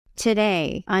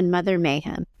Today on Mother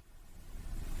Mayhem.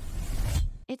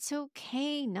 It's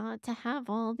okay not to have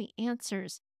all the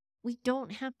answers. We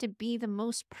don't have to be the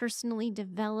most personally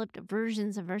developed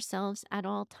versions of ourselves at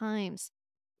all times.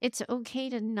 It's okay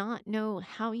to not know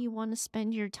how you want to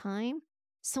spend your time,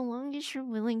 so long as you're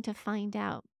willing to find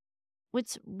out.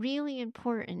 What's really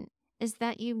important is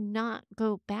that you not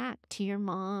go back to your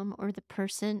mom or the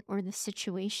person or the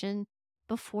situation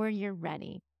before you're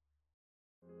ready.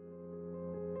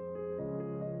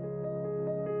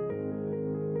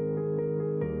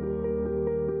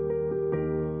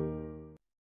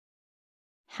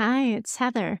 Hi, it's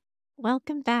Heather.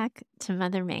 Welcome back to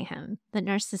Mother Mayhem, the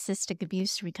Narcissistic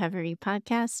Abuse Recovery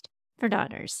Podcast for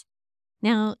daughters.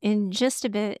 Now, in just a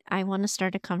bit, I want to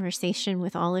start a conversation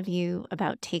with all of you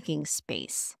about taking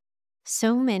space.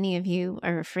 So many of you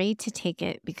are afraid to take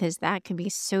it because that can be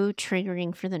so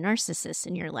triggering for the narcissist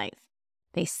in your life.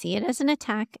 They see it as an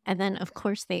attack, and then, of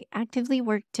course, they actively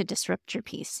work to disrupt your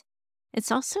peace.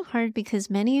 It's also hard because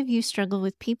many of you struggle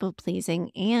with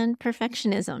people-pleasing and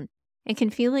perfectionism. It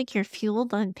can feel like you're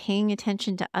fueled on paying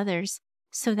attention to others,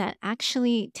 so that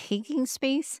actually taking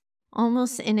space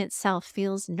almost in itself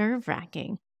feels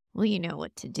nerve-wracking. Will you know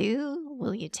what to do?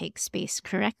 Will you take space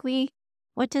correctly?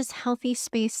 What does healthy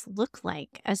space look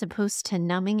like as opposed to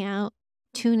numbing out,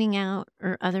 tuning out,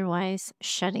 or otherwise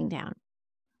shutting down?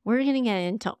 We're going to get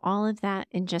into all of that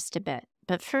in just a bit.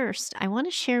 But first, I want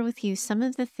to share with you some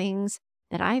of the things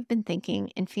that I've been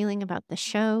thinking and feeling about the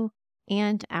show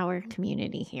and our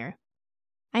community here.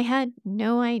 I had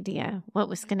no idea what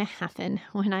was going to happen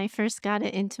when I first got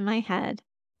it into my head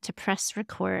to press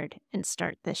record and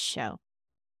start this show.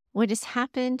 What has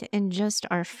happened in just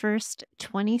our first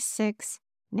 26,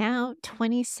 now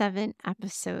 27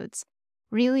 episodes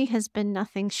really has been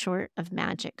nothing short of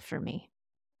magic for me.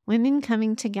 Women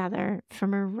coming together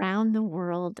from around the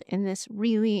world in this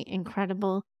really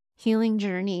incredible healing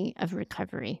journey of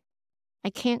recovery. I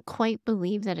can't quite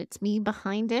believe that it's me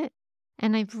behind it.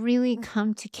 And I've really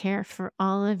come to care for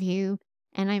all of you,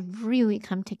 and I've really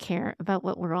come to care about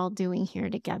what we're all doing here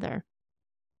together.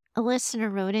 A listener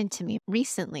wrote into me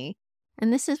recently,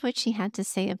 and this is what she had to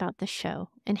say about the show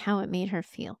and how it made her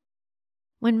feel.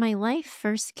 When my life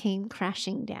first came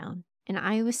crashing down, and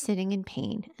I was sitting in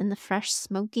pain and the fresh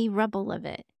smoky rubble of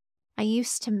it, I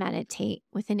used to meditate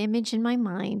with an image in my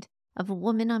mind of a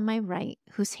woman on my right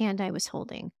whose hand I was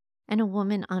holding, and a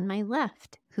woman on my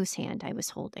left whose hand I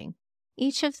was holding.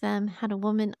 Each of them had a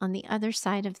woman on the other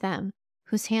side of them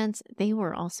whose hands they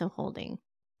were also holding.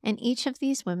 And each of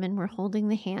these women were holding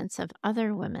the hands of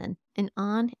other women and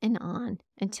on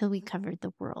until we covered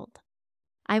the world.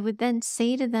 I would then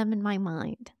say to them in my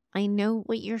mind, I know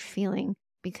what you're feeling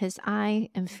because I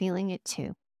am feeling it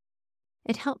too.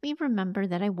 It helped me remember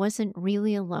that I wasn't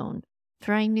really alone,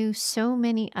 for I knew so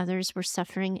many others were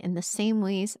suffering in the same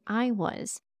ways I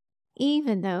was,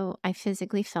 even though I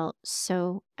physically felt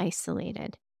so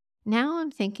isolated. Now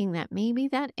I'm thinking that maybe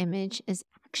that image is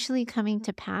actually coming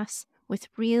to pass with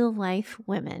real life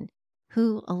women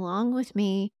who, along with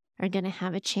me, are going to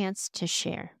have a chance to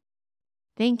share.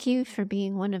 Thank you for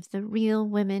being one of the real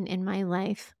women in my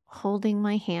life holding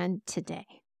my hand today.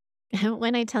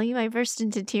 When I tell you I burst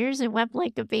into tears and wept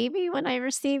like a baby when I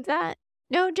received that,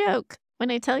 no joke. When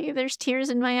I tell you there's tears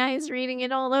in my eyes reading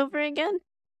it all over again,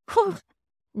 whew.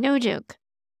 No joke.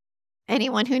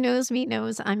 Anyone who knows me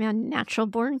knows I'm a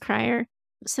natural-born crier,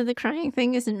 so the crying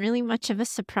thing isn't really much of a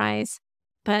surprise,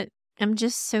 but I'm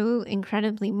just so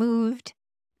incredibly moved,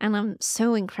 and I'm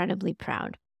so incredibly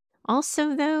proud.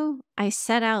 Also, though, I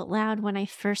said out loud when I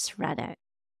first read it,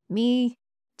 me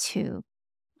too.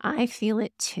 I feel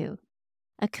it too.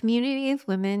 A community of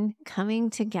women coming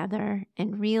together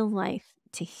in real life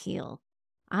to heal.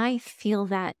 I feel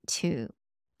that too.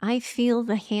 I feel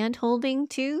the hand holding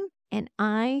too, and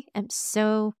I am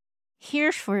so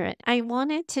here for it. I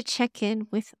wanted to check in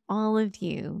with all of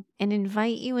you and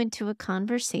invite you into a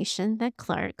conversation that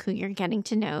Clark, who you're getting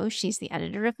to know, she's the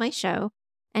editor of my show,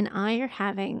 and I are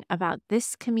having about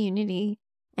this community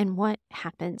and what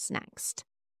happens next.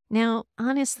 Now,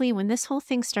 honestly, when this whole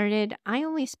thing started, I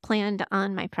always planned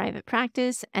on my private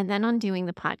practice and then on doing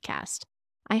the podcast.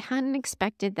 I hadn't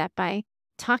expected that by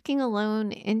talking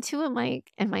alone into a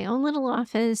mic in my own little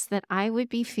office that I would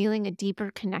be feeling a deeper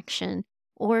connection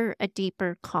or a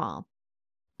deeper call.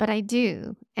 But I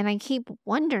do, and I keep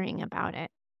wondering about it.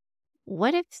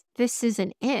 What if this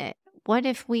isn't it? What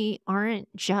if we aren't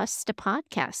just a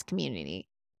podcast community?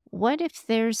 What if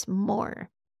there's more?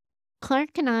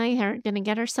 Clark and I are going to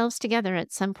get ourselves together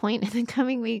at some point in the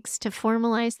coming weeks to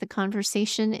formalize the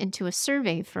conversation into a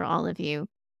survey for all of you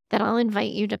that I'll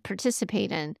invite you to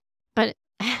participate in. But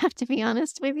I have to be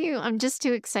honest with you. I'm just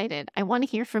too excited. I want to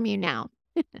hear from you now,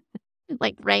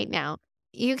 like right now.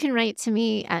 You can write to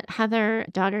me at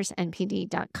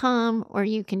heather@daughtersnpd.com, or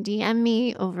you can DM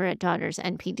me over at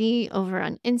daughtersnpd over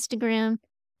on Instagram.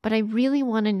 But I really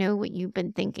want to know what you've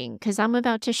been thinking, because I'm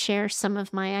about to share some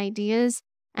of my ideas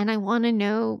and I want to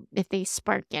know if they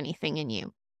spark anything in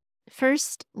you.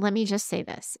 First, let me just say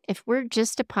this. If we're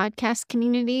just a podcast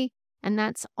community and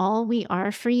that's all we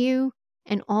are for you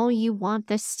and all you want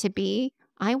this to be,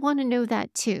 I want to know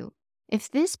that too. If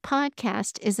this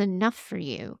podcast is enough for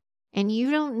you and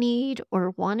you don't need or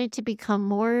want it to become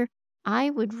more, I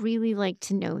would really like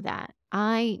to know that.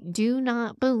 I do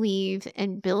not believe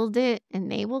in build it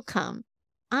and they will come.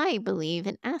 I believe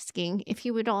in asking if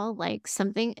you would all like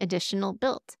something additional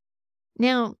built.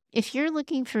 Now, if you're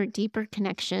looking for a deeper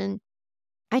connection,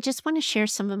 I just want to share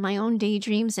some of my own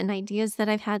daydreams and ideas that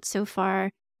I've had so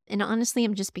far. And honestly,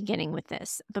 I'm just beginning with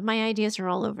this, but my ideas are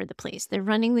all over the place. They're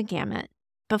running the gamut.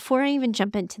 Before I even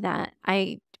jump into that,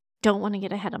 I don't want to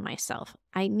get ahead of myself.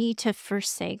 I need to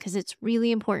first say, because it's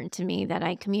really important to me that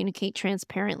I communicate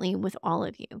transparently with all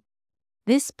of you.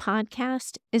 This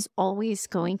podcast is always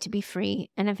going to be free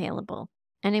and available,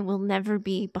 and it will never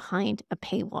be behind a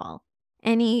paywall.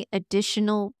 Any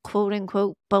additional quote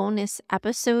unquote bonus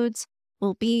episodes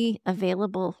will be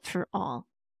available for all.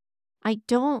 I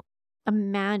don't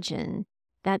imagine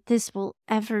that this will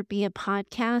ever be a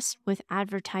podcast with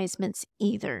advertisements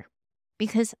either,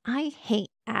 because I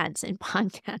hate ads in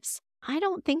podcasts. I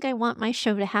don't think I want my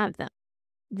show to have them.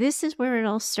 This is where it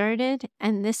all started,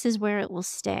 and this is where it will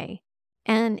stay.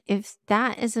 And if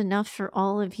that is enough for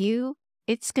all of you,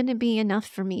 it's going to be enough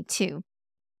for me too.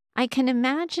 I can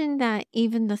imagine that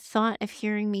even the thought of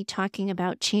hearing me talking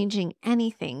about changing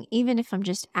anything, even if I'm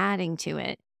just adding to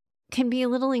it, can be a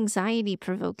little anxiety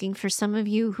provoking for some of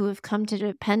you who have come to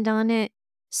depend on it.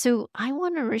 So I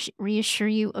want to reassure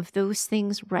you of those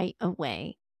things right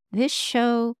away. This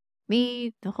show,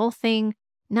 me, the whole thing,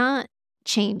 not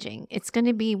changing. It's going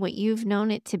to be what you've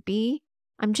known it to be.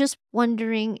 I'm just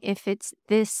wondering if it's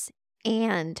this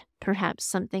and perhaps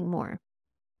something more.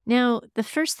 Now, the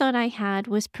first thought I had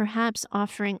was perhaps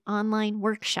offering online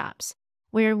workshops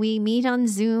where we meet on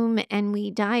Zoom and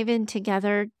we dive in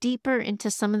together deeper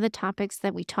into some of the topics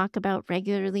that we talk about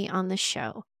regularly on the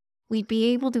show. We'd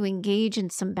be able to engage in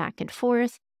some back and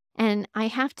forth, and I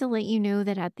have to let you know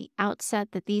that at the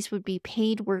outset that these would be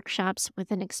paid workshops with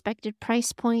an expected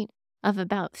price point of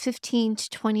about $15 to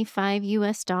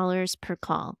 $25 per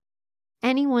call.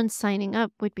 Anyone signing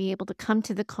up would be able to come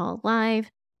to the call live,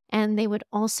 and they would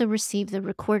also receive the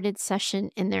recorded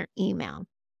session in their email.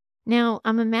 Now,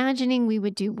 I'm imagining we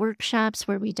would do workshops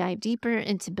where we dive deeper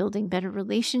into building better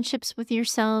relationships with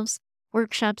yourselves,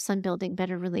 workshops on building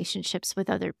better relationships with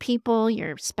other people,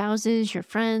 your spouses, your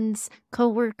friends,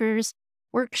 coworkers,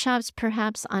 workshops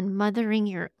perhaps on mothering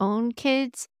your own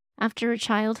kids after a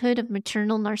childhood of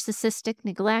maternal narcissistic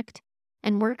neglect,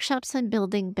 and workshops on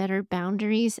building better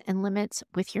boundaries and limits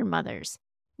with your mothers.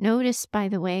 Notice, by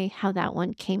the way, how that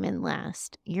one came in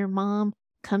last. Your mom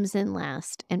comes in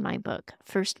last in my book.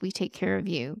 First, we take care of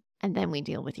you, and then we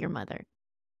deal with your mother.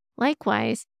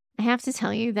 Likewise, I have to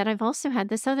tell you that I've also had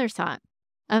this other thought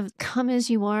of come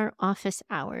as you are office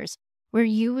hours, where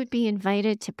you would be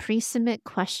invited to pre-submit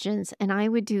questions, and I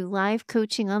would do live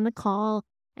coaching on the call,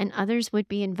 and others would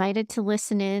be invited to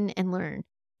listen in and learn.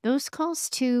 Those calls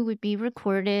too would be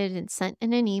recorded and sent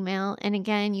in an email. And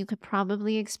again, you could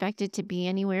probably expect it to be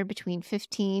anywhere between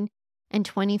 $15 and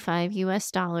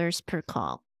 $25 per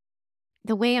call.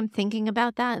 The way I'm thinking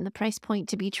about that and the price point,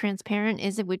 to be transparent,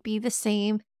 is it would be the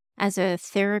same as a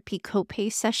therapy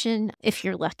copay session if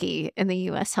you're lucky in the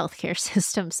US healthcare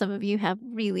system. Some of you have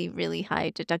really, really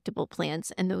high deductible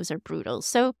plans, and those are brutal.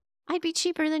 So I'd be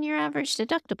cheaper than your average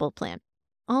deductible plan.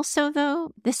 Also, though,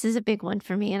 this is a big one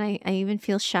for me, and I even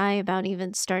feel shy about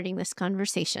even starting this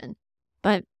conversation.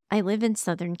 But I live in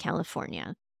Southern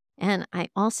California, and I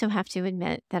also have to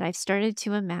admit that I've started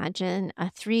to imagine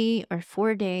a 3 or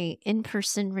 4 day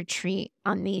in-person retreat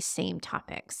on these same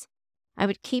topics. I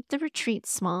would keep the retreat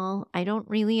small. I don't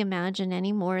really imagine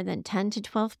any more than 10 to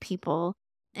 12 people,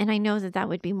 and I know that that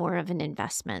would be more of an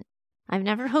investment. I've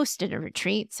never hosted a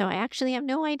retreat, so I actually have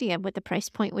no idea what the price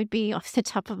point would be off the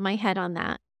top of my head on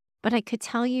that. But I could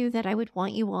tell you that I would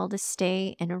want you all to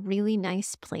stay in a really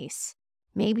nice place,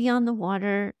 maybe on the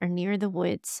water or near the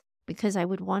woods, because I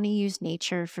would want to use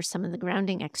nature for some of the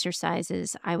grounding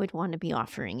exercises I would want to be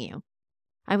offering you.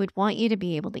 I would want you to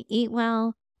be able to eat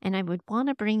well, and I would want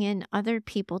to bring in other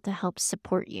people to help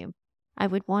support you. I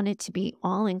would want it to be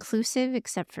all-inclusive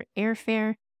except for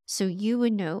airfare, so you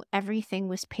would know everything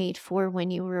was paid for when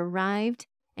you arrived,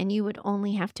 and you would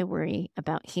only have to worry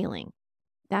about healing.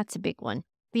 That's a big one.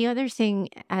 The other thing,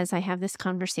 as I have this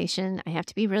conversation, I have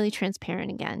to be really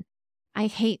transparent again. I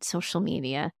hate social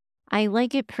media. I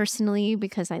like it personally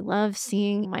because I love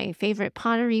seeing my favorite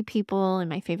pottery people and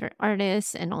my favorite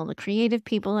artists and all the creative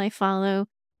people I follow.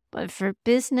 But for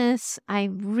business, I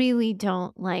really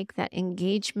don't like that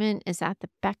engagement is at the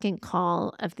beck and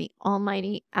call of the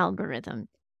almighty algorithm.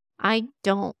 I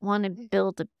don't want to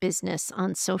build a business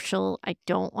on social. I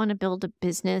don't want to build a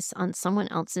business on someone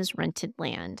else's rented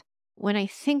land. When I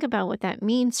think about what that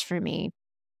means for me,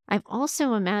 I've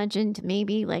also imagined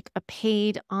maybe like a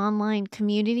paid online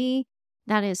community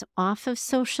that is off of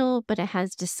social, but it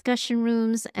has discussion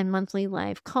rooms and monthly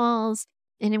live calls,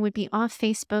 and it would be off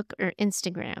Facebook or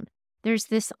Instagram. There's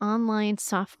this online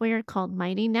software called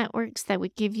Mighty Networks that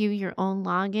would give you your own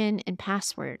login and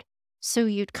password. So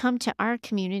you'd come to our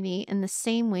community in the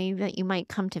same way that you might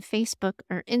come to Facebook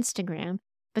or Instagram,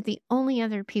 but the only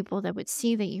other people that would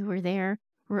see that you were there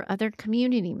were other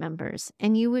community members,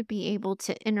 and you would be able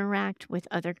to interact with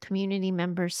other community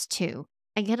members too.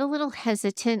 I get a little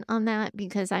hesitant on that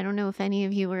because I don't know if any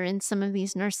of you are in some of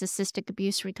these narcissistic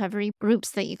abuse recovery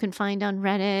groups that you can find on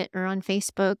Reddit or on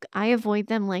Facebook. I avoid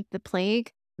them like the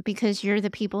plague because you're the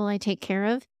people I take care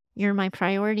of. You're my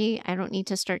priority. I don't need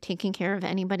to start taking care of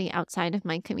anybody outside of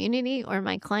my community or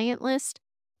my client list.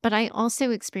 But I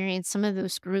also experience some of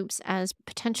those groups as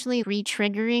potentially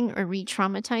re-triggering or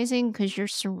re-traumatizing because you're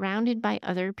surrounded by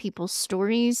other people's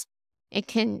stories. It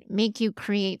can make you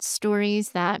create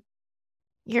stories that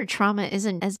your trauma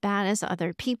isn't as bad as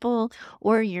other people,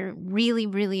 or you're really,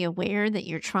 really aware that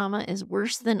your trauma is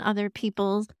worse than other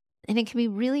people's. And it can be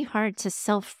really hard to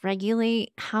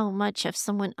self-regulate how much of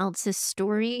someone else's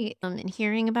story and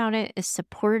hearing about it is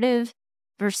supportive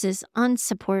versus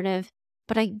unsupportive.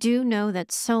 But I do know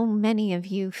that so many of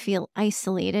you feel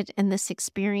isolated in this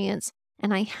experience.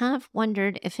 And I have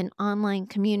wondered if an online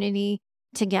community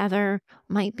together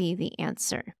might be the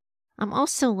answer. I'm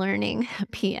also learning,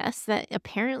 P.S., that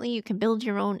apparently you can build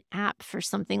your own app for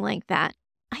something like that.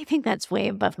 I think that's way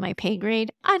above my pay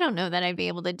grade. I don't know that I'd be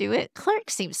able to do it. Clark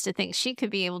seems to think she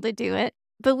could be able to do it.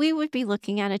 But we would be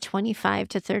looking at a $25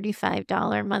 to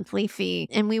 $35 monthly fee,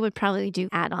 and we would probably do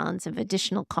add-ons of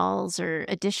additional calls or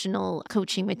additional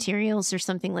coaching materials or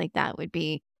something like that would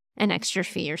be an extra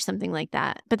fee or something like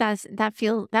that. But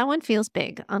that one feels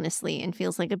big, honestly, and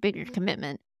feels like a bigger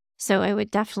commitment. So I would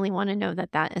definitely want to know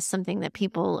that that is something that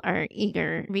people are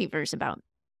eager reavers about.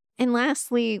 And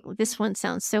lastly, this one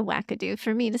sounds so wackadoo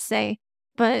for me to say,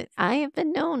 but I have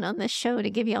been known on this show to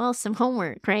give you all some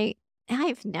homework, right?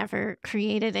 I've never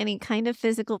created any kind of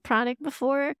physical product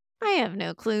before. I have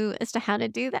no clue as to how to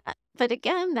do that. But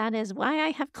again, that is why I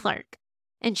have Clark.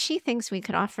 And she thinks we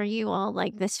could offer you all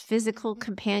like this physical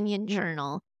companion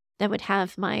journal that would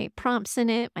have my prompts in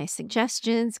it, my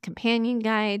suggestions, companion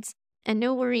guides. And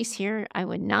no worries here, I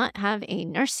would not have a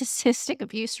narcissistic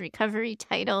abuse recovery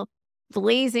title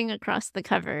blazing across the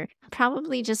cover.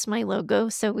 Probably just my logo,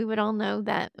 so we would all know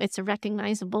that it's a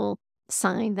recognizable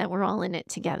sign that we're all in it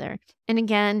together. And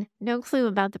again, no clue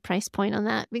about the price point on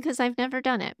that because I've never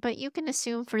done it, but you can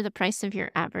assume for the price of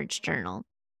your average journal.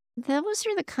 Those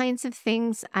are the kinds of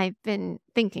things I've been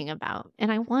thinking about, and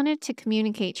I wanted to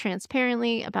communicate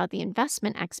transparently about the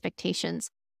investment expectations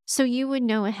so you would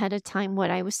know ahead of time what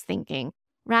I was thinking,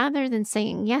 rather than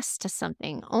saying yes to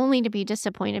something only to be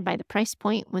disappointed by the price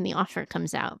point when the offer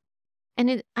comes out.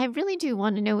 And I really do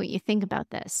want to know what you think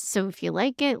about this. So if you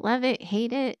like it, love it,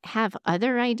 hate it, have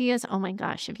other ideas, oh my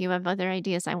gosh, if you have other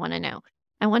ideas, I want to know.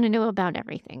 I want to know about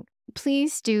everything.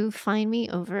 Please do find me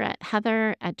over at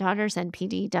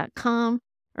heather@daughtersnpd.com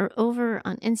or over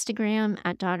on Instagram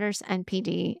at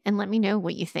daughtersnpd and let me know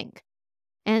what you think.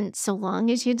 And so long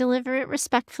as you deliver it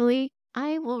respectfully,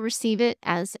 I will receive it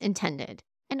as intended.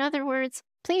 In other words,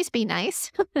 please be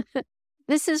nice.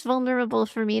 This is vulnerable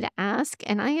for me to ask,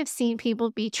 and I have seen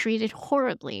people be treated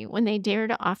horribly when they dare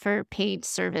to offer paid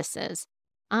services.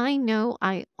 I know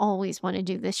I always want to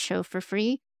do this show for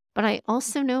free, but I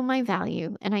also know my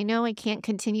value, and I know I can't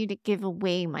continue to give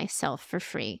away myself for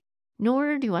free.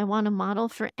 Nor do I want to model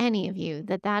for any of you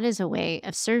that that is a way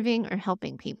of serving or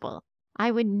helping people.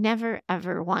 I would never,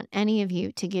 ever want any of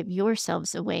you to give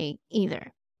yourselves away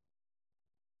either.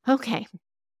 Okay,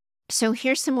 so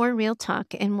here's some more real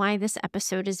talk and why this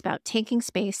episode is about taking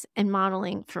space and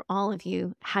modeling for all of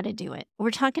you how to do it.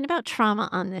 We're talking about trauma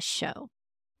on this show,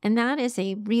 and that is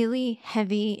a really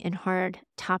heavy and hard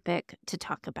topic to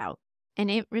talk about, and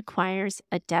it requires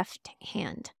a deft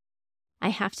hand. I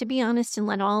have to be honest and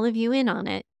let all of you in on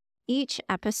it. Each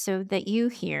episode that you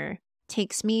hear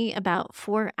takes me about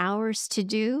 4 hours to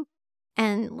do,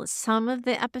 And some of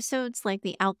the episodes, like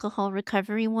the alcohol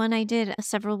recovery one I did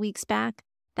several weeks back,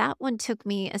 that one took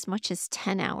me as much as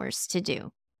 10 hours to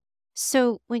do.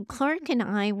 So when Clark and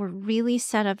I were really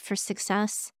set up for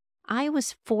success, I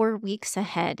was 4 weeks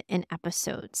ahead in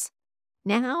episodes.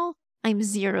 Now I'm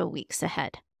 0 weeks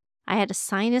ahead. I had a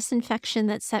sinus infection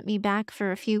that set me back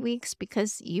for a few weeks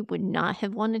because you would not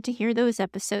have wanted to hear those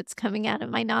episodes coming out of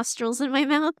my nostrils and my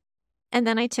mouth. And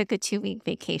then I took a 2-week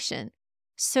vacation.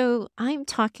 So I'm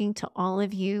talking to all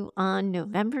of you on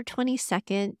November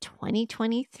 22nd,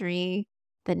 2023,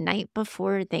 the night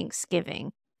before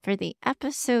Thanksgiving, for the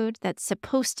episode that's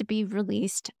supposed to be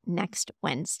released next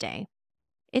Wednesday.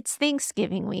 It's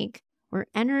Thanksgiving week. We're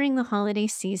entering the holiday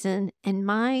season, and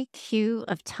my queue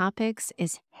of topics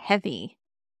is heavy,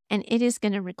 and it is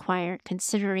going to require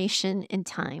consideration and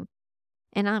time.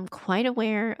 And I'm quite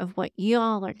aware of what you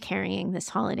all are carrying this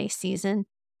holiday season,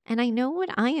 and I know what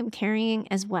I am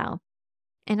carrying as well.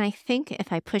 And I think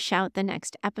if I push out the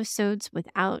next episodes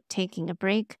without taking a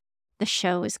break, the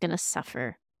show is going to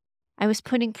suffer. I was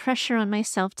putting pressure on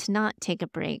myself to not take a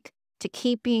break, to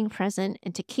keep being present,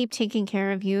 and to keep taking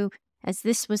care of you as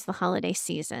this was the holiday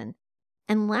season.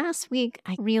 And last week,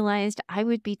 I realized I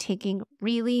would be taking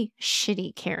really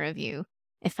shitty care of you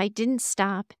if I didn't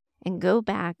stop and go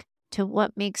back to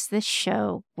what makes this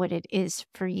show what it is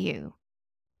for you.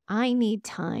 I need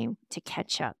time to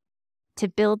catch up, to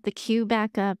build the queue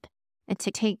back up, and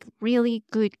to take really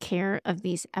good care of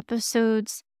these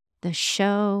episodes, the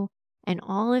show, and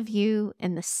all of you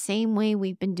in the same way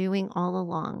we've been doing all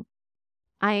along.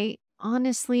 I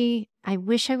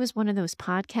wish I was one of those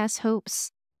podcast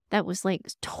hosts that was like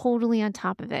totally on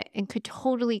top of it and could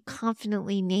totally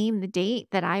confidently name the date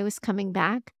that I was coming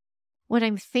back. What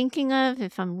I'm thinking of,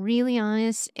 if I'm really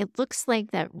honest, it looks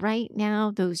like that right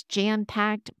now, those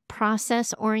jam-packed,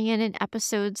 process-oriented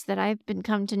episodes that I've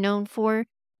become known for,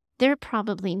 they're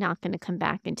probably not going to come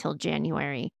back until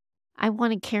January. I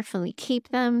want to carefully keep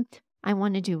them. I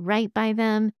want to do right by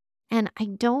them. And I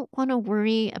don't want to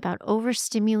worry about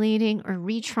overstimulating or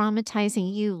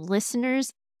re-traumatizing you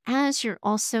listeners as you're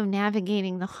also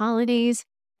navigating the holidays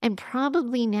and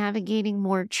probably navigating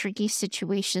more tricky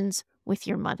situations with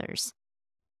your mothers.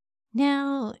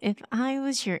 Now, if I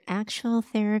was your actual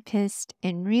therapist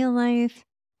in real life,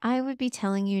 I would be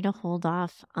telling you to hold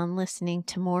off on listening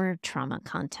to more trauma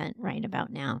content right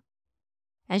about now.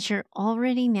 As you're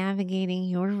already navigating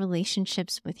your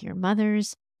relationships with your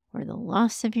mothers or the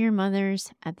loss of your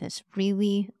mothers at this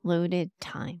really loaded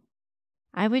time,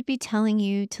 I would be telling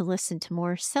you to listen to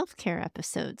more self-care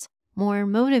episodes, more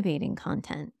motivating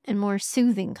content, and more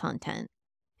soothing content.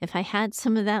 If I had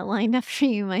some of that lined up for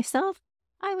you myself,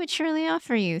 I would surely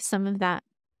offer you some of that.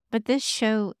 But this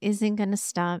show isn't going to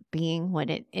stop being what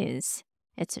it is.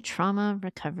 It's a trauma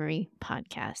recovery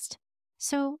podcast.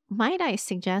 So might I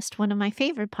suggest one of my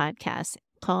favorite podcasts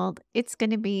called It's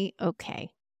Gonna Be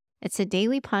Okay. It's a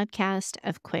daily podcast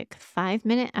of quick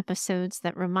 5-minute episodes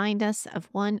that remind us of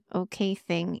one okay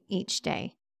thing each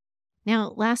day.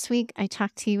 Now, last week I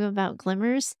talked to you about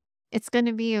glimmers. It's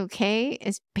Gonna Be Okay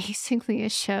is basically a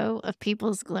show of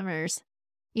people's glimmers.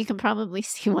 You can probably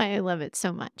see why I love it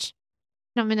so much.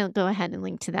 I'm going to go ahead and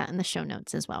link to that in the show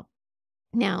notes as well.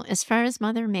 Now, as far as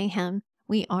Mother Mayhem,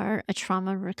 we are a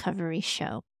trauma recovery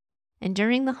show. And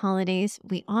during the holidays,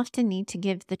 we often need to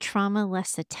give the trauma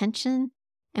less attention,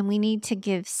 and we need to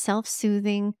give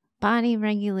self-soothing, body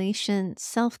regulation,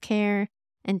 self-care,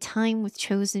 and time with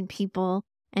chosen people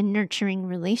and nurturing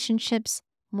relationships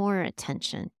more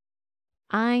attention.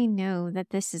 I know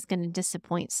that this is going to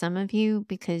disappoint some of you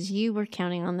because you were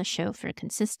counting on the show for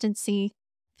consistency,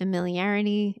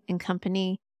 familiarity, and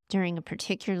company during a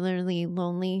particularly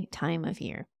lonely time of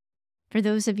year. For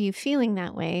those of you feeling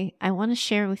that way, I want to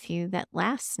share with you that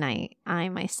last night, I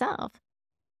myself,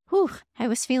 I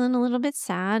was feeling a little bit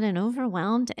sad and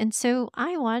overwhelmed, and so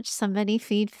I watched Somebody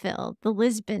Feed Phil, the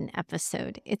Lisbon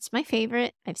episode. It's my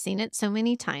favorite. I've seen it so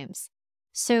many times.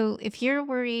 So if you're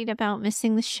worried about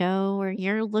missing the show or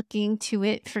you're looking to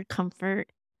it for comfort,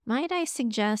 might I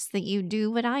suggest that you do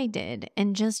what I did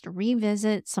and just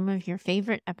revisit some of your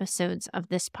favorite episodes of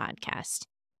this podcast.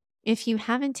 If you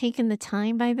haven't taken the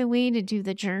time, by the way, to do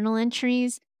the journal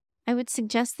entries, I would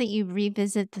suggest that you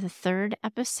revisit the 3rd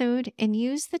episode and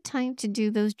use the time to do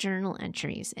those journal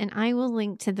entries, and I will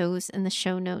link to those in the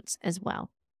show notes as well.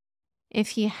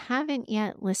 If you haven't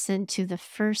yet listened to the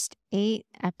first 8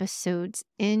 episodes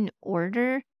in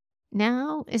order,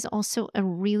 now is also a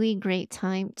really great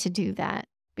time to do that.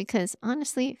 Because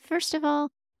honestly, first of all,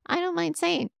 I don't mind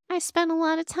saying, I spent a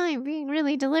lot of time being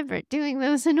really deliberate doing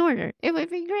those in order. It would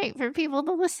be great for people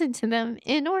to listen to them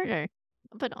in order.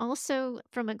 but also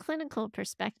from a clinical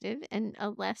perspective and a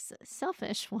less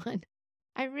selfish one,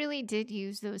 I really did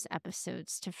use those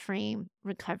episodes to frame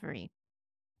recovery.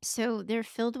 So they're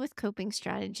filled with coping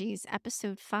strategies.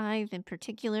 Episode 5 in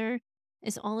particular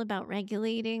is all about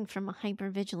regulating from a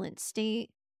hypervigilant state,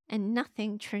 and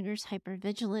nothing triggers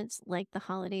hypervigilance like the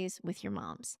holidays with your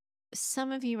moms.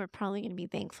 Some of you are probably going to be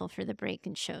thankful for the break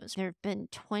in shows. There have been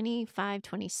 25,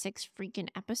 26 freaking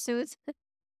episodes,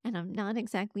 and I'm not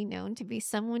exactly known to be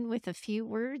someone with a few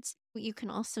words. You can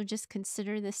also just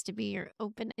consider this to be your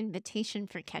open invitation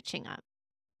for catching up.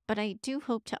 But I do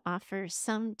hope to offer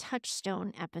some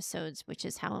touchstone episodes, which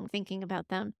is how I'm thinking about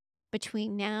them,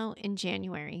 between now and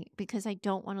January, because I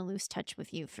don't want to lose touch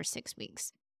with you for 6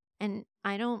 weeks. And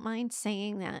I don't mind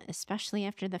saying that, especially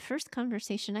after the first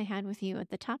conversation I had with you at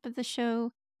the top of the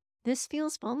show, this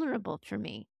feels vulnerable for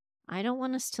me. I don't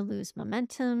want us to lose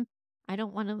momentum. I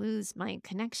don't want to lose my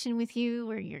connection with you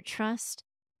or your trust.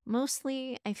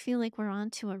 Mostly, I feel like we're on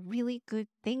to a really good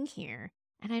thing here,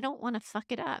 and I don't want to fuck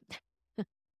it up.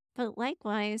 But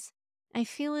likewise, I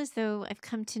feel as though I've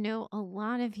come to know a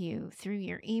lot of you through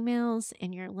your emails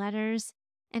and your letters,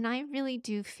 and I really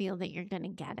do feel that you're going to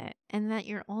get it and that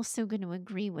you're also going to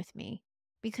agree with me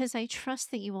because I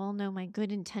trust that you all know my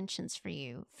good intentions for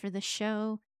you, for the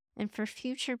show, and for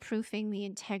future proofing the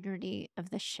integrity of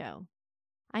the show.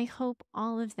 I hope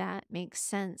all of that makes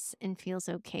sense and feels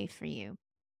okay for you.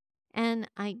 And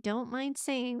I don't mind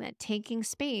saying that taking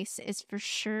space is for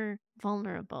sure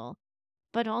vulnerable.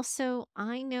 But also,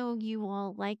 I know you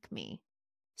all like me.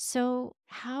 So,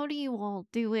 how do you all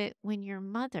do it when your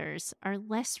mothers are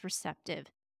less receptive?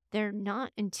 They're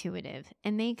not intuitive,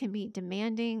 and they can be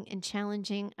demanding and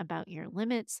challenging about your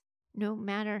limits, no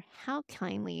matter how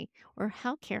kindly or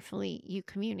how carefully you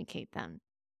communicate them.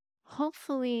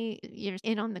 Hopefully, you're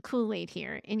in on the Kool-Aid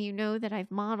here, and you know that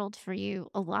I've modeled for you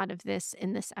a lot of this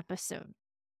in this episode.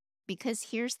 Because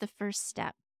here's the first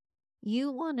step.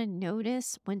 You want to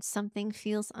notice when something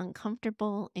feels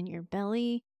uncomfortable in your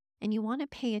belly, and you want to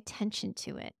pay attention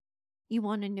to it. You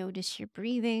want to notice your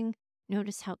breathing,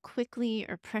 notice how quickly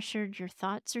or pressured your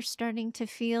thoughts are starting to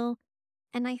feel.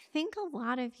 And I think a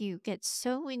lot of you get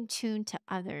so in tune to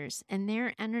others and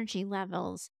their energy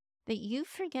levels that you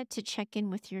forget to check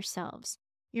in with yourselves.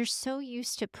 You're so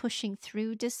used to pushing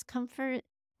through discomfort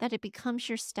that it becomes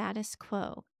your status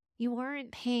quo. You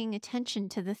aren't paying attention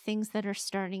to the things that are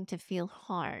starting to feel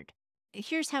hard.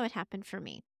 Here's how it happened for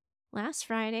me. Last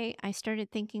Friday, I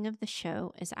started thinking of the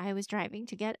show as I was driving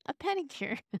to get a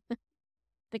pedicure.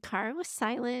 The car was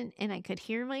silent and I could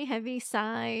hear my heavy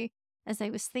sigh as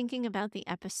I was thinking about the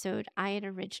episode I had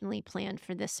originally planned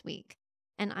for this week.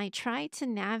 And I tried to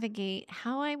navigate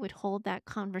how I would hold that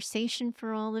conversation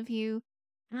for all of you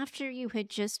after you had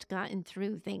just gotten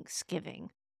through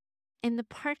Thanksgiving. In the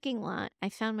parking lot, I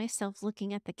found myself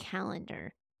looking at the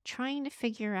calendar, trying to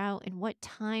figure out in what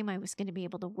time I was going to be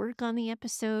able to work on the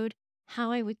episode,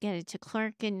 how I would get it to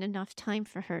Clark in enough time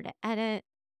for her to edit.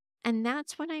 And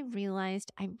that's when I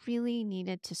realized I really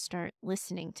needed to start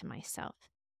listening to myself.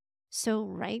 So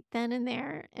right then and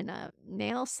there, in a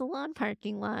nail salon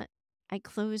parking lot, I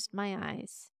closed my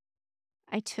eyes.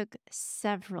 I took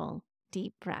several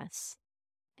deep breaths,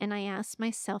 and I asked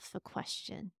myself a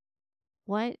question.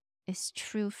 What is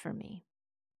true for me?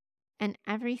 And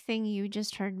everything you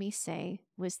just heard me say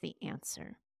was the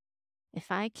answer.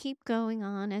 If I keep going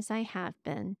on as I have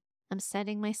been, I'm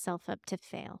setting myself up to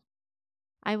fail.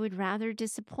 I would rather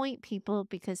disappoint people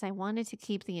because I wanted to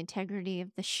keep the integrity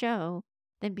of the show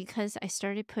than because I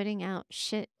started putting out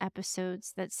shit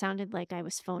episodes that sounded like I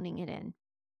was phoning it in.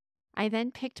 I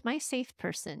then picked my safe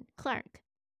person, Clark.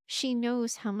 She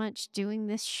knows how much doing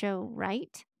this show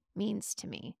right means to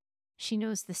me. She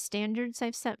knows the standards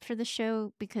I've set for the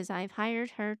show because I've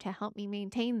hired her to help me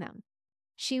maintain them.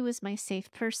 She was my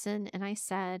safe person, and I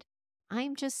said,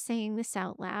 I'm just saying this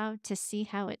out loud to see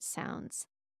how it sounds.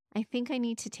 I think I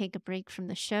need to take a break from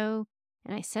the show,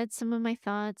 and I said some of my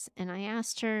thoughts, and I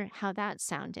asked her how that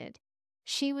sounded.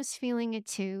 She was feeling it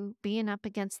too, being up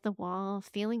against the wall,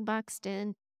 feeling boxed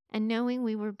in, and knowing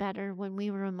we were better when we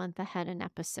were a month ahead in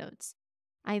episodes.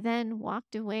 I then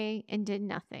walked away and did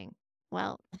nothing.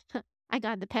 Well, I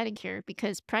got the pedicure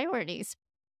because priorities.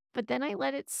 But then I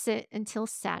let it sit until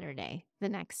Saturday, the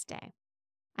next day.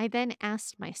 I then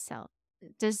asked myself,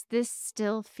 does this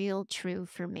still feel true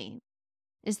for me?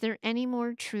 Is there any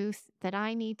more truth that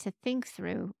I need to think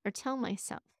through or tell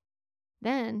myself?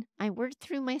 Then I worked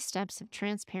through my steps of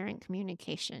transparent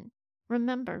communication.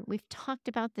 Remember, we've talked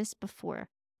about this before.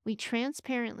 We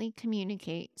transparently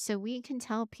communicate so we can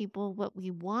tell people what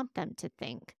we want them to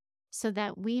think so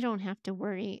that we don't have to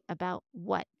worry about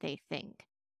what they think.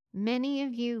 Many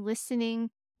of you listening,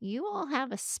 you all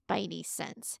have a spidey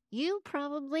sense. You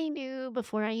probably knew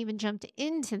before I even jumped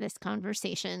into this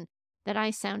conversation that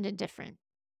I sounded different,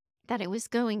 that I was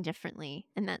going differently,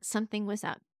 and that something was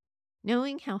up.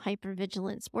 Knowing how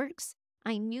hypervigilance works,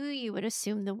 I knew you would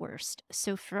assume the worst.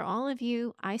 So for all of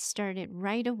you, I started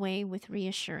right away with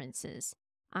reassurances.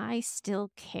 I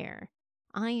still care.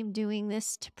 I am doing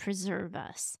this to preserve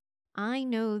us. I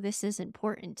know this is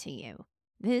important to you.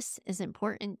 This is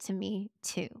important to me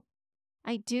too.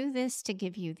 I do this to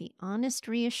give you the honest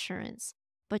reassurance,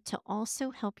 but to also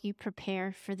help you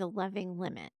prepare for the loving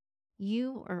limit.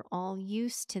 You are all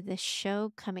used to this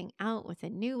show coming out with a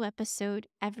new episode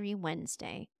every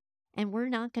Wednesday, and we're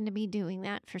not going to be doing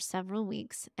that for several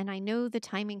weeks, and I know the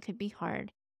timing could be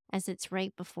hard as it's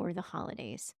right before the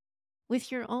holidays.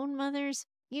 With your own mothers,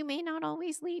 you may not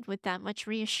always lead with that much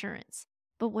reassurance,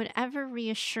 but whatever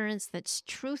reassurance that's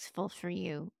truthful for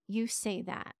you, you say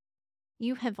that.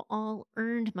 You have all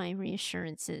earned my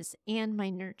reassurances and my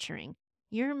nurturing.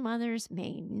 Your mothers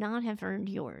may not have earned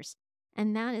yours,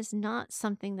 and that is not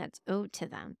something that's owed to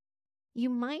them. You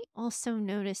might also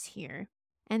notice here,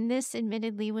 and this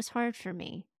admittedly was hard for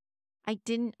me, I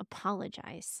didn't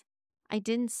apologize. I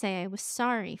didn't say I was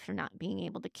sorry for not being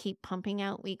able to keep pumping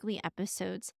out weekly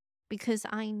episodes because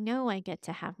I know I get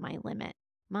to have my limit,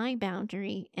 my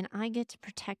boundary, and I get to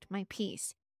protect my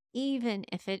peace, even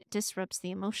if it disrupts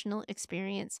the emotional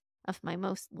experience of my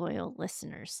most loyal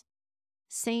listeners.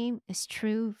 Same is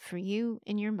true for you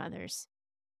and your mothers.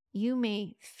 You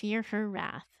may fear her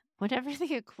wrath, whatever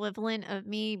the equivalent of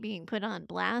me being put on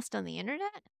blast on the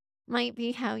internet might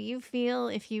be how you feel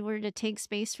if you were to take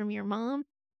space from your mom.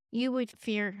 You would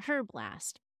fear her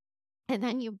blast. And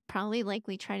then you probably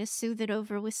likely try to soothe it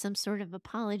over with some sort of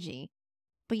apology.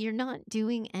 But you're not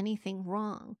doing anything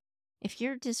wrong. If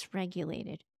you're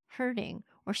dysregulated, hurting,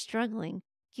 or struggling,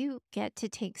 you get to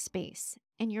take space.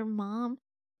 And your mom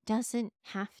doesn't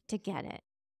have to get it.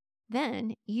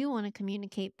 Then you want to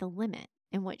communicate the limit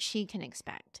and what she can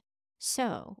expect.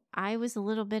 So I was a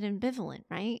little bit ambivalent,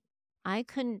 right? I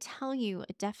couldn't tell you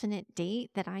a definite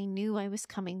date that I knew I was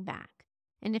coming back.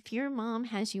 And if your mom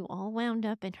has you all wound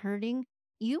up and hurting,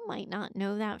 you might not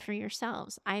know that for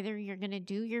yourselves. Either you're going to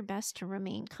do your best to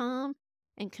remain calm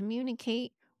and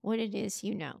communicate what it is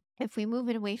you know. If we move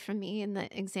it away from me in the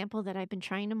example that I've been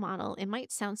trying to model, it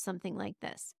might sound something like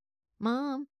this.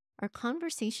 Mom, our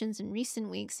conversations in recent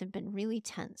weeks have been really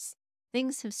tense.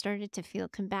 Things have started to feel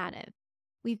combative.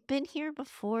 We've been here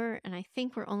before, and I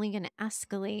think we're only going to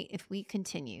escalate if we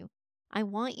continue. I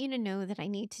want you to know that I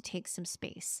need to take some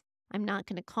space. I'm not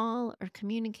going to call or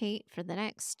communicate for the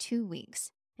next 2 weeks.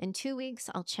 In 2 weeks,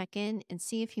 I'll check in and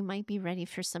see if you might be ready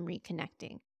for some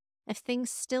reconnecting. If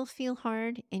things still feel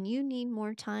hard and you need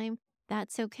more time,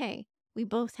 that's okay. We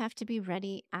both have to be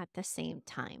ready at the same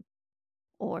time.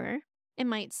 Or it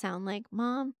might sound like,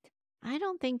 Mom, I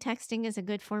don't think texting is a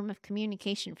good form of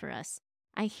communication for us.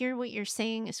 I hear what you're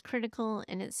saying is critical,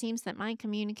 and it seems that my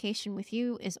communication with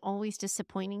you is always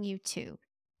disappointing you too.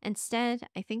 Instead,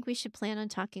 I think we should plan on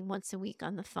talking once a week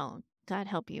on the phone. God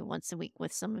help you, once a week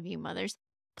with some of you mothers.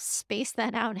 Space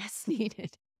that out as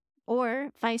needed.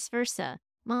 Or vice versa.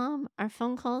 Mom, our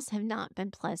phone calls have not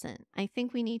been pleasant. I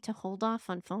think we need to hold off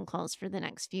on phone calls for the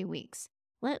next few weeks.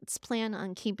 Let's plan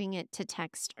on keeping it to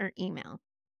text or email.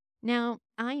 Now,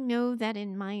 I know that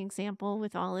in my example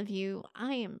with all of you,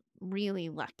 I am really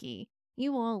lucky.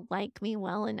 You all like me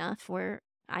well enough where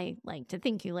I like to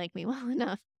think you like me well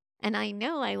enough. And I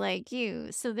know I like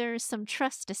you, so there's some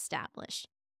trust established.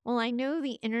 While I know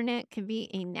the internet can be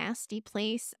a nasty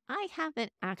place, I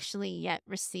haven't actually yet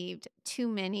received too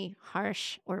many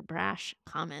harsh or brash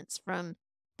comments from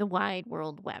the wide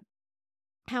world web.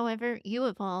 However, you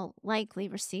have all likely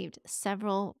received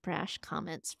several brash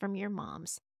comments from your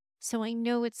moms, so I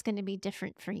know it's going to be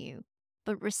different for you.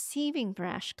 But receiving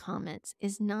brash comments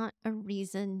is not a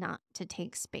reason not to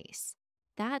take space.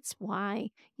 That's why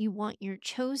you want your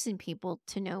chosen people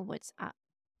to know what's up.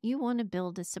 You want to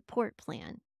build a support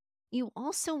plan. You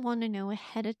also want to know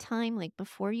ahead of time, like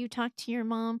before you talk to your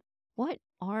mom, what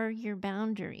are your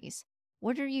boundaries?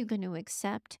 What are you going to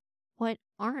accept? What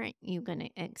aren't you going to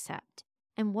accept?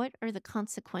 And what are the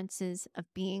consequences of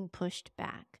being pushed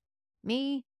back?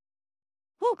 Me?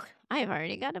 Whew, I've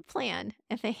already got a plan.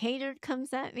 If a hater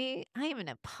comes at me, I am going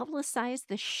to publicize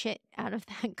the shit out of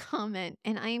that comment,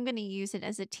 and I am going to use it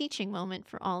as a teaching moment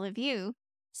for all of you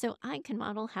so I can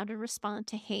model how to respond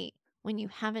to hate when you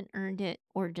haven't earned it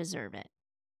or deserve it.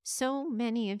 So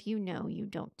many of you know you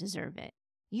don't deserve it.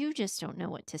 You just don't know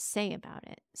what to say about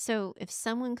it. So if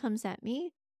someone comes at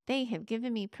me, they have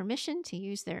given me permission to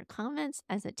use their comments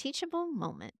as a teachable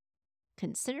moment.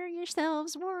 Consider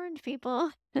yourselves warned, people.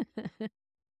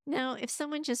 Now, if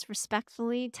someone just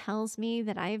respectfully tells me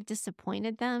that I have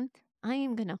disappointed them, I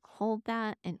am going to hold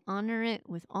that and honor it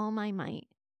with all my might.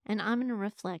 And I'm going to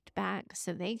reflect back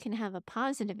so they can have a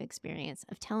positive experience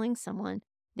of telling someone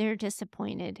they're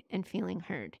disappointed and feeling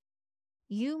heard.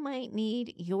 You might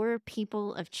need your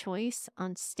people of choice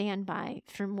on standby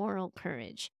for moral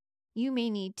courage. You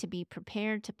may need to be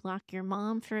prepared to block your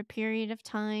mom for a period of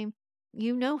time.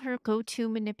 You know her go-to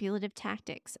manipulative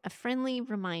tactics. A friendly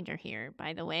reminder here,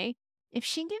 by the way. If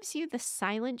she gives you the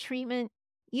silent treatment,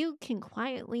 you can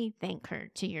quietly thank her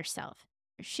to yourself.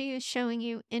 She is showing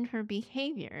you in her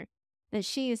behavior that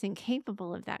she is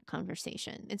incapable of that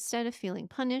conversation. Instead of feeling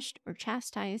punished or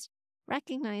chastised,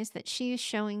 recognize that she is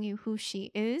showing you who she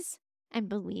is and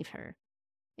believe her.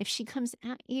 If she comes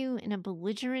at you in a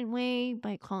belligerent way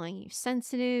by calling you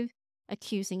sensitive,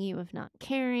 accusing you of not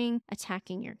caring,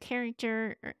 attacking your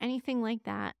character, or anything like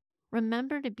that,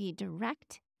 remember to be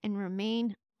direct and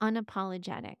remain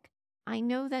unapologetic. I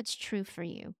know that's true for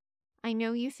you. I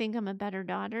know you think I'm a better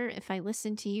daughter if I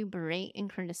listen to you berate and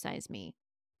criticize me.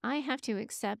 I have to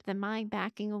accept that my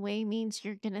backing away means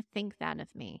you're going to think that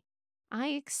of me. I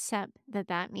accept that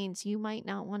that means you might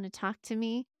not want to talk to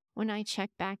me when I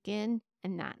check back in,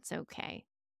 and that's okay.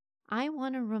 I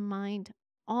want to remind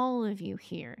all of you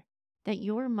here that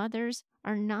your mothers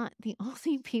are not the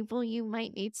only people you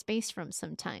might need space from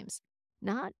sometimes.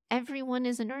 Not everyone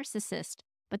is a narcissist,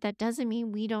 but that doesn't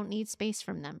mean we don't need space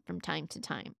from them from time to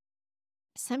time.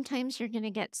 Sometimes you're going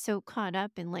to get so caught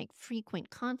up in like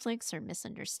frequent conflicts or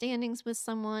misunderstandings with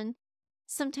someone.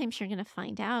 Sometimes you're going to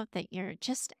find out that you're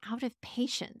just out of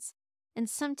patience. And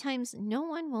sometimes no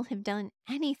one will have done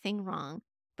anything wrong,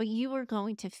 but you are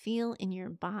going to feel in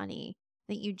your body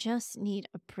that you just need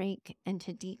a break and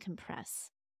to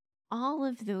decompress. All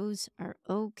of those are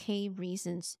okay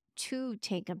reasons to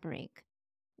take a break.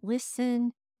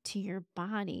 Listen to your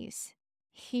bodies.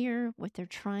 Hear what they're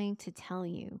trying to tell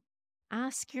you.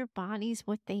 Ask your bodies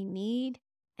what they need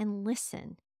and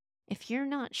listen. If you're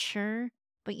not sure,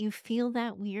 but you feel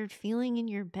that weird feeling in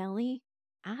your belly,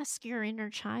 ask your inner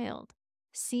child.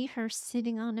 See her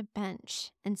sitting on a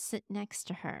bench and sit next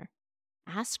to her.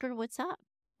 Ask her what's up,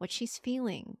 what she's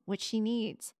feeling, what she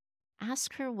needs.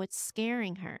 Ask her what's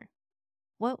scaring her.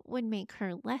 What would make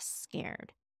her less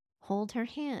scared? Hold her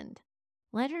hand.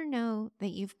 Let her know that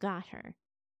you've got her.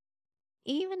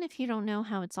 Even if you don't know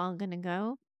how it's all going to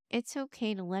go, it's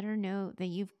okay to let her know that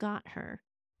you've got her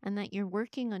and that you're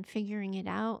working on figuring it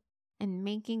out and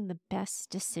making the best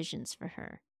decisions for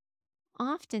her.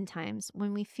 Oftentimes,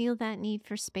 when we feel that need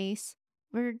for space,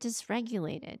 we're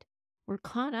dysregulated. We're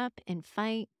caught up in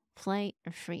fight, flight,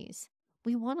 or freeze.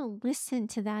 We want to listen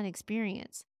to that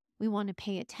experience. We want to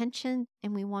pay attention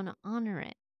and we want to honor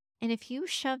it. And if you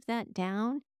shove that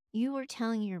down, you are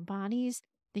telling your bodies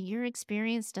that your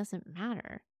experience doesn't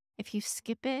matter. If you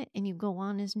skip it and you go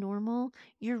on as normal,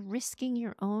 you're risking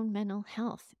your own mental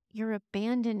health. You're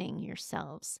abandoning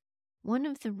yourselves. One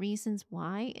of the reasons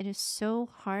why it is so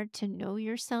hard to know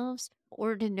yourselves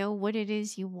or to know what it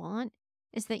is you want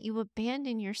is that you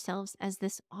abandon yourselves as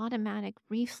this automatic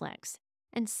reflex.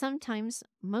 And sometimes,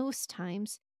 most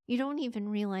times, you don't even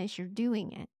realize you're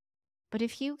doing it. But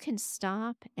if you can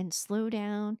stop and slow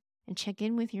down and check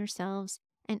in with yourselves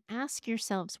and ask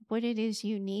yourselves what it is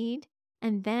you need,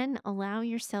 and then allow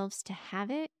yourselves to have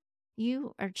it,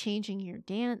 you are changing your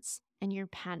dance and your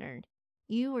pattern.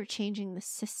 You are changing the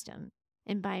system.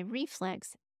 And by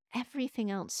reflex, everything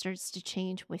else starts to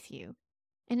change with you.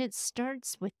 And it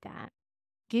starts with that,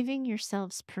 giving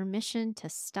yourselves permission to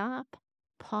stop,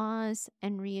 pause,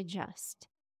 and readjust.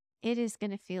 It is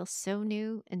going to feel so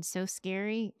new and so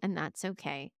scary, and that's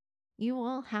okay. You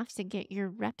all have to get your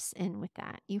reps in with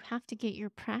that. You have to get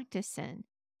your practice in.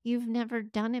 You've never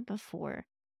done it before.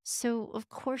 So, of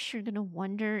course, you're going to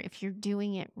wonder if you're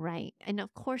doing it right. And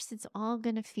of course, it's all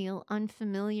going to feel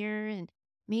unfamiliar and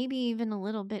maybe even a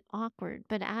little bit awkward.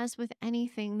 But as with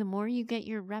anything, the more you get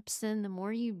your reps in, the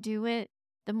more you do it,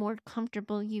 the more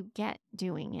comfortable you get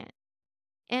doing it.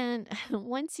 And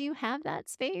once you have that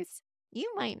space,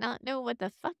 you might not know what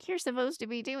the fuck you're supposed to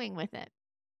be doing with it.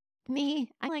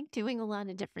 Me, I like doing a lot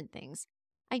of different things.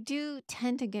 I do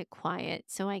tend to get quiet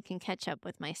so I can catch up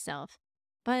with myself.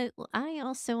 But I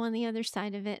also, on the other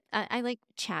side of it, I like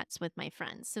chats with my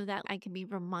friends so that I can be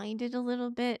reminded a little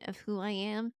bit of who I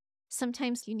am.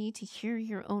 Sometimes you need to hear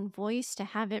your own voice to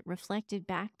have it reflected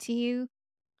back to you.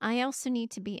 I also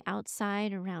need to be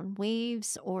outside around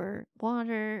waves or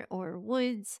water or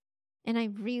woods. And I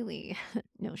really,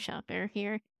 no shocker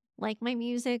here, like my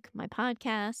music, my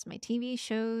podcasts, my TV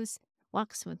shows,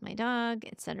 walks with my dog,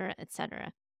 etc.,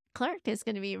 etc. Clark is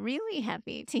going to be really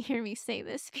happy to hear me say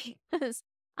this because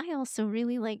I also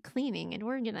really like cleaning and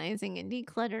organizing and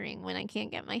decluttering when I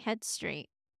can't get my head straight.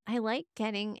 I like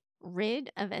getting rid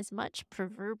of as much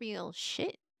proverbial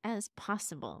shit as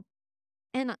possible.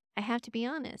 And I have to be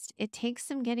honest, it takes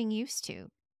some getting used to.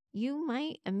 You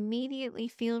might immediately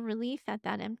feel relief at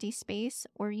that empty space,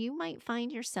 or you might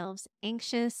find yourselves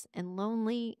anxious and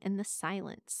lonely in the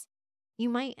silence. You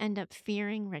might end up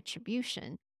fearing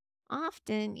retribution.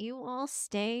 Often, you all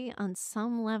stay on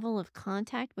some level of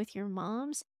contact with your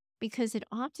moms because it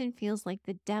often feels like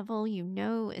the devil you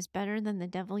know is better than the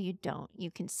devil you don't.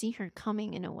 You can see her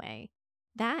coming in a way.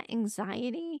 That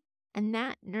anxiety and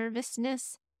that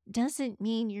nervousness doesn't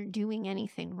mean you're doing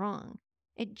anything wrong.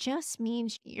 It just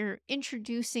means you're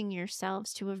introducing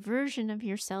yourselves to a version of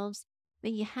yourselves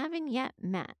that you haven't yet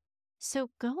met. So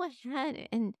go ahead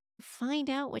and find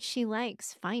out what she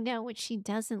likes, find out what she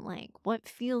doesn't like, what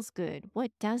feels good,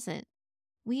 what doesn't.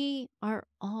 We are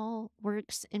all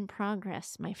works in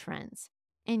progress, my friends,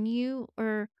 and you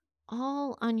are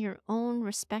all on your own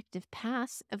respective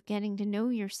paths of getting to know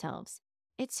yourselves.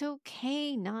 It's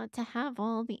okay not to have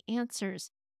all the answers.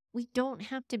 We don't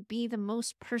have to be the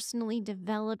most personally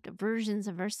developed versions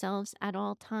of ourselves at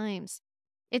all times.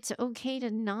 It's okay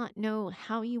to not know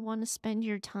how you want to spend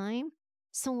your time,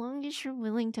 so long as you're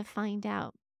willing to find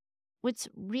out. What's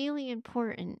really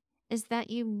important is that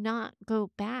you not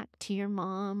go back to your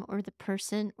mom or the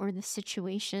person or the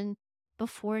situation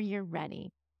before you're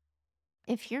ready.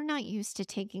 If you're not used to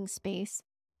taking space,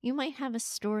 you might have a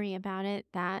story about it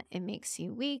that it makes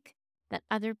you weak, that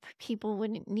other people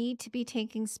wouldn't need to be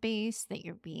taking space, that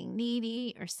you're being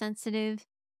needy or sensitive.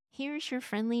 Here's your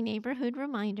friendly neighborhood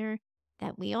reminder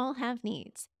that we all have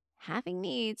needs. Having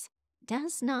needs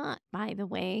does not, by the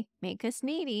way, make us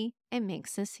needy. It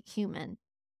makes us human.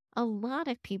 A lot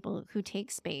of people who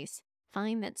take space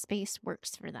find that space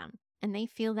works for them, and they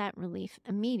feel that relief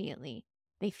immediately.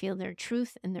 They feel their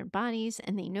truth in their bodies,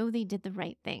 and they know they did the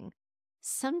right thing.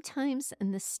 Sometimes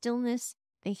in the stillness,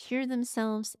 they hear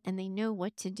themselves and they know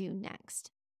what to do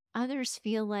next. Others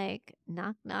feel like,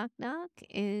 knock, knock, knock,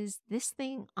 is this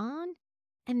thing on?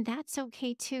 And that's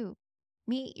okay too.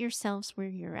 Meet yourselves where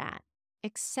you're at.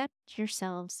 Accept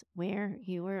yourselves where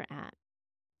you are at.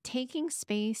 Taking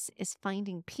space is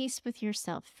finding peace with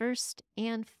yourself first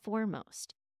and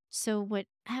foremost. So,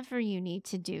 whatever you need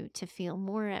to do to feel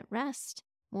more at rest,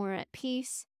 more at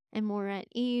peace, and more at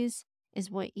ease is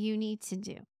what you need to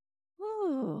do.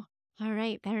 Ooh. All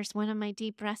right, there's one of my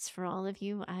deep breaths for all of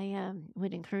you. I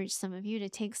would encourage some of you to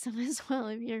take some as well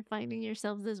if you're finding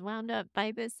yourselves as wound up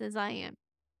by this as I am.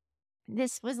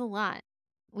 This was a lot.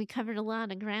 We covered a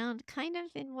lot of ground, kind of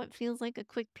in what feels like a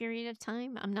quick period of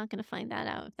time. I'm not going to find that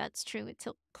out if that's true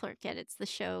until Clark edits the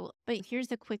show. But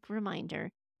here's a quick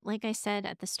reminder. Like I said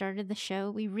at the start of the show,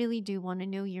 we really do want to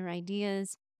know your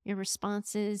ideas, your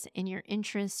responses, and your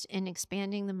interest in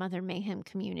expanding the Mother Mayhem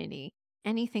community.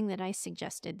 Anything that I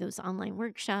suggested, those online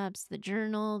workshops, the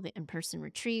journal, the in-person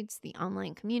retreats, the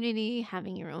online community,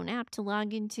 having your own app to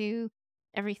log into,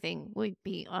 everything would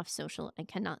be off social. I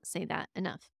cannot say that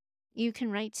enough. You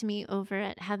can write to me over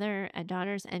at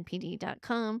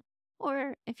heather@daughtersnpd.com,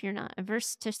 or if you're not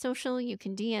averse to social, you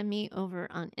can DM me over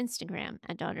on Instagram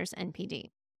at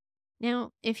daughtersnpd.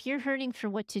 Now, if you're hurting for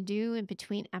what to do in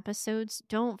between episodes,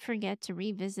 don't forget to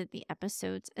revisit the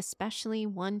episodes, especially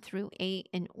 1 through 8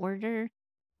 in order.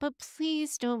 But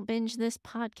please don't binge this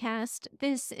podcast.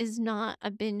 This is not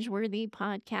a binge-worthy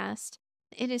podcast.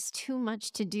 It is too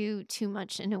much to do, too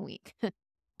much in a week.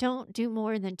 Don't do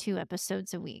more than 2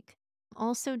 episodes a week.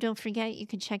 Also, don't forget you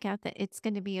can check out the It's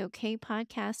Gonna Be Okay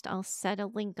podcast. I'll set a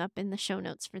link up in the show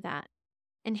notes for that.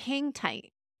 And hang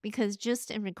tight, because just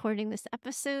in recording this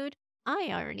episode, I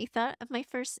already thought of my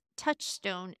first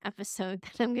touchstone episode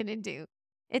that I'm going to do.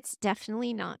 It's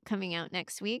definitely not coming out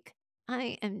next week.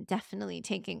 I am definitely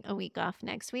taking a week off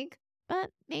next week,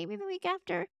 but maybe the week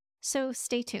after. So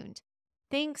stay tuned.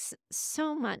 Thanks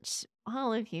so much,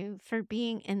 all of you, for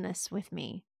being in this with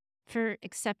me, for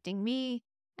accepting me,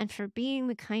 and for being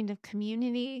the kind of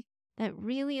community that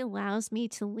really allows me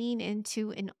to lean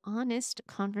into an honest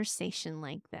conversation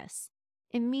like this.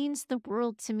 It means the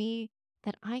world to me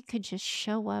that I could just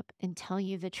show up and tell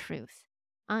you the truth.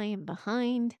 I am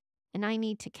behind and I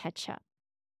need to catch up.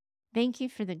 Thank you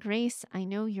for the grace I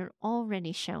know you're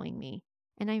already showing me,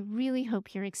 and I really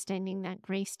hope you're extending that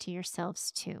grace to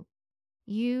yourselves too.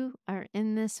 You are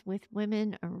in this with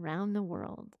women around the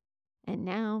world. And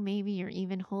now maybe you're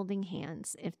even holding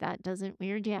hands. If that doesn't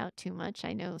weird you out too much,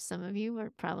 I know some of you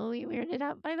are probably weirded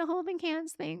out by the holding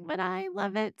hands thing, but I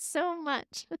love it so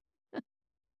much.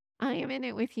 I am in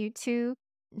it with you too.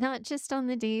 not just on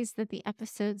the days that the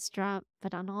episodes drop,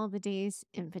 but on all the days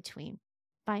in between.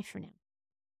 Bye for now.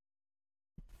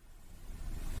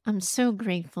 I'm so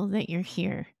grateful that you're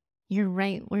here. You're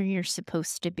right where you're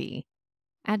supposed to be.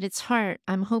 At its heart,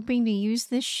 I'm hoping to use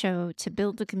this show to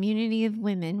build a community of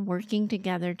women working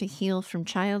together to heal from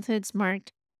childhoods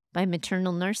marked by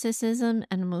maternal narcissism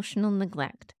and emotional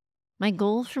neglect. My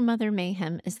goal for Mother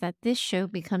Mayhem is that this show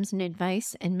becomes an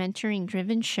advice and mentoring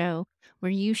driven show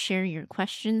where you share your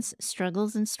questions,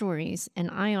 struggles, and stories, and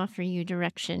I offer you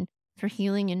direction for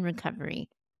healing and recovery.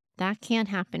 That can't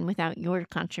happen without your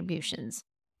contributions.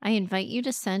 I invite you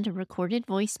to send a recorded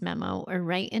voice memo or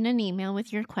write in an email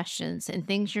with your questions and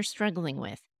things you're struggling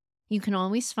with. You can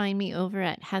always find me over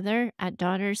at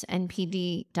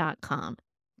heather@daughtersnpd.com.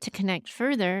 To connect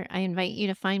further, I invite you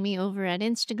to find me over at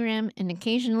Instagram and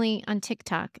occasionally on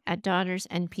TikTok at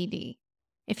DaughtersNPD.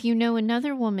 If you know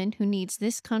another woman who needs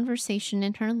this conversation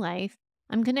in her life,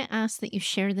 I'm going to ask that you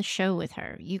share the show with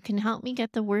her. You can help me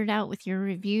get the word out with your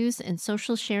reviews and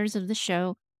social shares of the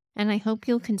show, and I hope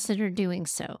you'll consider doing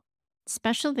so.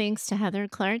 Special thanks to Heather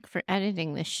Clark for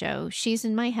editing this show. She's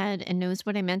in my head and knows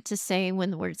what I meant to say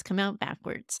when the words come out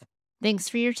backwards. Thanks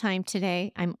for your time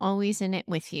today. I'm always in it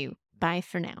with you. Bye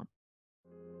for now.